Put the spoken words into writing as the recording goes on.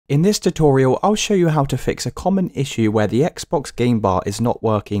In this tutorial, I'll show you how to fix a common issue where the Xbox game bar is not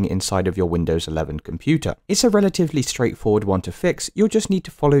working inside of your Windows 11 computer. It's a relatively straightforward one to fix. You'll just need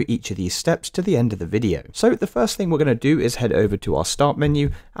to follow each of these steps to the end of the video. So the first thing we're going to do is head over to our start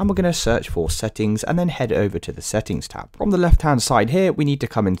menu and we're going to search for settings and then head over to the settings tab. From the left hand side here, we need to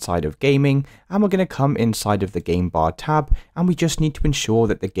come inside of gaming and we're going to come inside of the game bar tab, and we just need to ensure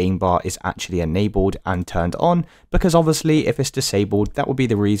that the game bar is actually enabled and turned on, because obviously if it's disabled, that will be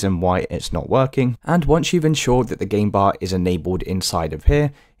the reason why it's not working. And once you've ensured that the game bar is enabled inside of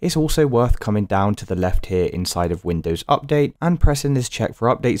here, it's also worth coming down to the left here inside of Windows Update and pressing this check for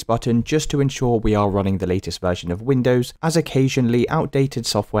updates button just to ensure we are running the latest version of Windows, as occasionally outdated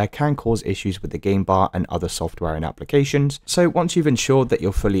software can cause issues with the game bar and other software and applications. So once you've ensured that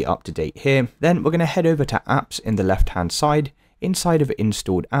you're fully up to date here, then we're going to head over to apps in the left hand side, inside of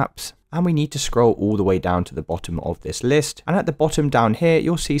installed apps, and we need to scroll all the way down to the bottom of this list, and at the bottom down here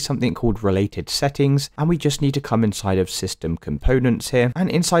you'll see something called related settings, and we just need to come inside of system components here, and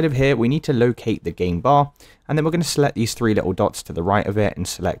inside of here we need to locate the game bar, and then we're going to select these three little dots to the right of it and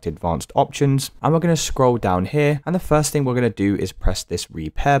select advanced options, and we're going to scroll down here, and the first thing we're going to do is press this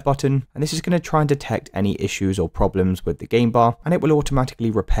repair button, and this is going to try and detect any issues or problems with the game bar, and it will automatically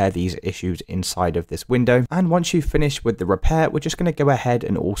repair these issues inside of this window. And once you've finished with the repair, we're just going to go ahead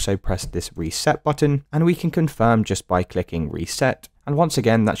and also press this reset button, and we can confirm just by clicking reset. And once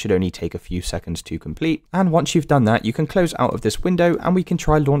again, that should only take a few seconds to complete. And once you've done that, you can close out of this window and we can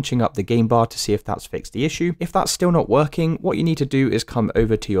try launching up the game bar to see if that's fixed the issue. If that's still not working, what you need to do is come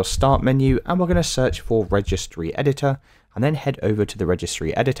over to your start menu and we're going to search for registry editor, and then head over to the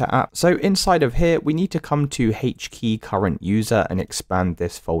registry editor app. So inside of here, we need to come to HKey current user and expand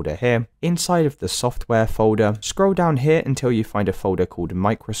this folder here. Inside of the software folder, scroll down here until you find a folder called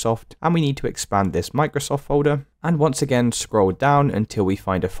Microsoft, and we need to expand this Microsoft folder. And once again, scroll down until we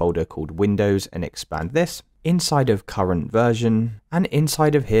find a folder called Windows and expand this. Inside of current version, and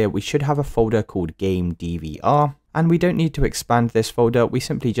inside of here, we should have a folder called Game DVR. And we don't need to expand this folder, we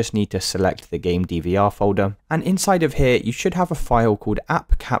simply just need to select the Game DVR folder. And inside of here, you should have a file called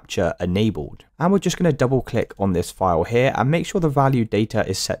App Capture Enabled. And we're just going to double click on this file here and make sure the value data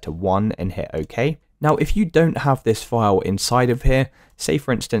is set to 1 and hit OK. Now, if you don't have this file inside of here, say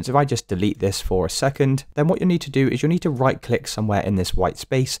for instance, if I just delete this for a second, then what you'll need to do is you'll need to right click somewhere in this white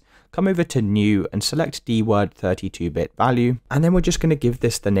space, come over to new and select dword 32-bit value. And then we're just going to give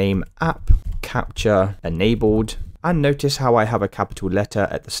this the name App Capture Enabled. And notice how I have a capital letter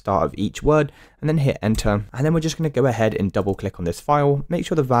at the start of each word, and then hit enter. And then we're just going to go ahead and double click on this file, make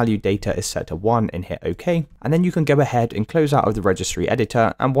sure the value data is set to 1 and hit OK. And then you can go ahead and close out of the registry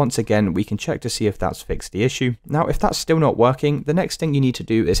editor. And once again, we can check to see if that's fixed the issue. Now, if that's still not working, the next thing you need to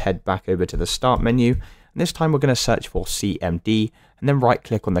do is head back over to the start menu. And this time we're going to search for CMD and then right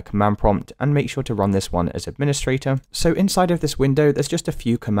click on the command prompt and make sure to run this one as administrator. So inside of this window, there's just a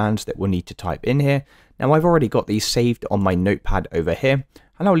few commands that we'll need to type in here. Now I've already got these saved on my notepad over here,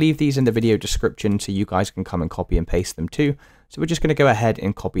 and I'll leave these in the video description so you guys can come and copy and paste them too. So we're just going to go ahead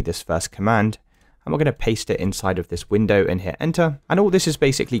and copy this first command, and we're going to paste it inside of this window and hit enter. And all this is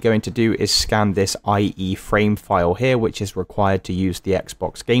basically going to do is scan this IE frame file here, which is required to use the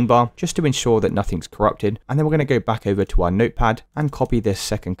Xbox game bar, just to ensure that nothing's corrupted. And then we're going to go back over to our notepad and copy this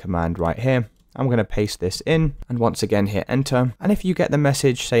second command right here. I'm going to paste this in and once again hit enter. And if you get the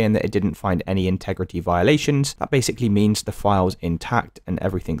message saying that it didn't find any integrity violations, that basically means the file's intact and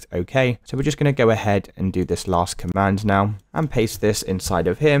everything's okay. So we're just going to go ahead and do this last command now and paste this inside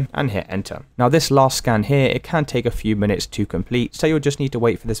of here and hit enter. Now this last scan here, it can take a few minutes to complete, so you'll just need to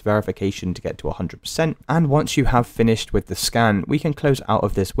wait for this verification to get to 100%. And once you have finished with the scan, we can close out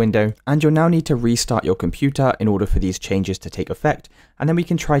of this window, and you'll now need to restart your computer in order for these changes to take effect. And then we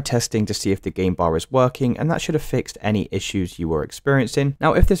can try testing to see if the game bar is working, and that should have fixed any issues you were experiencing.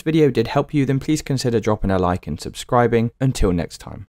 Now, if this video did help you, then please consider dropping a like and subscribing. Until next time.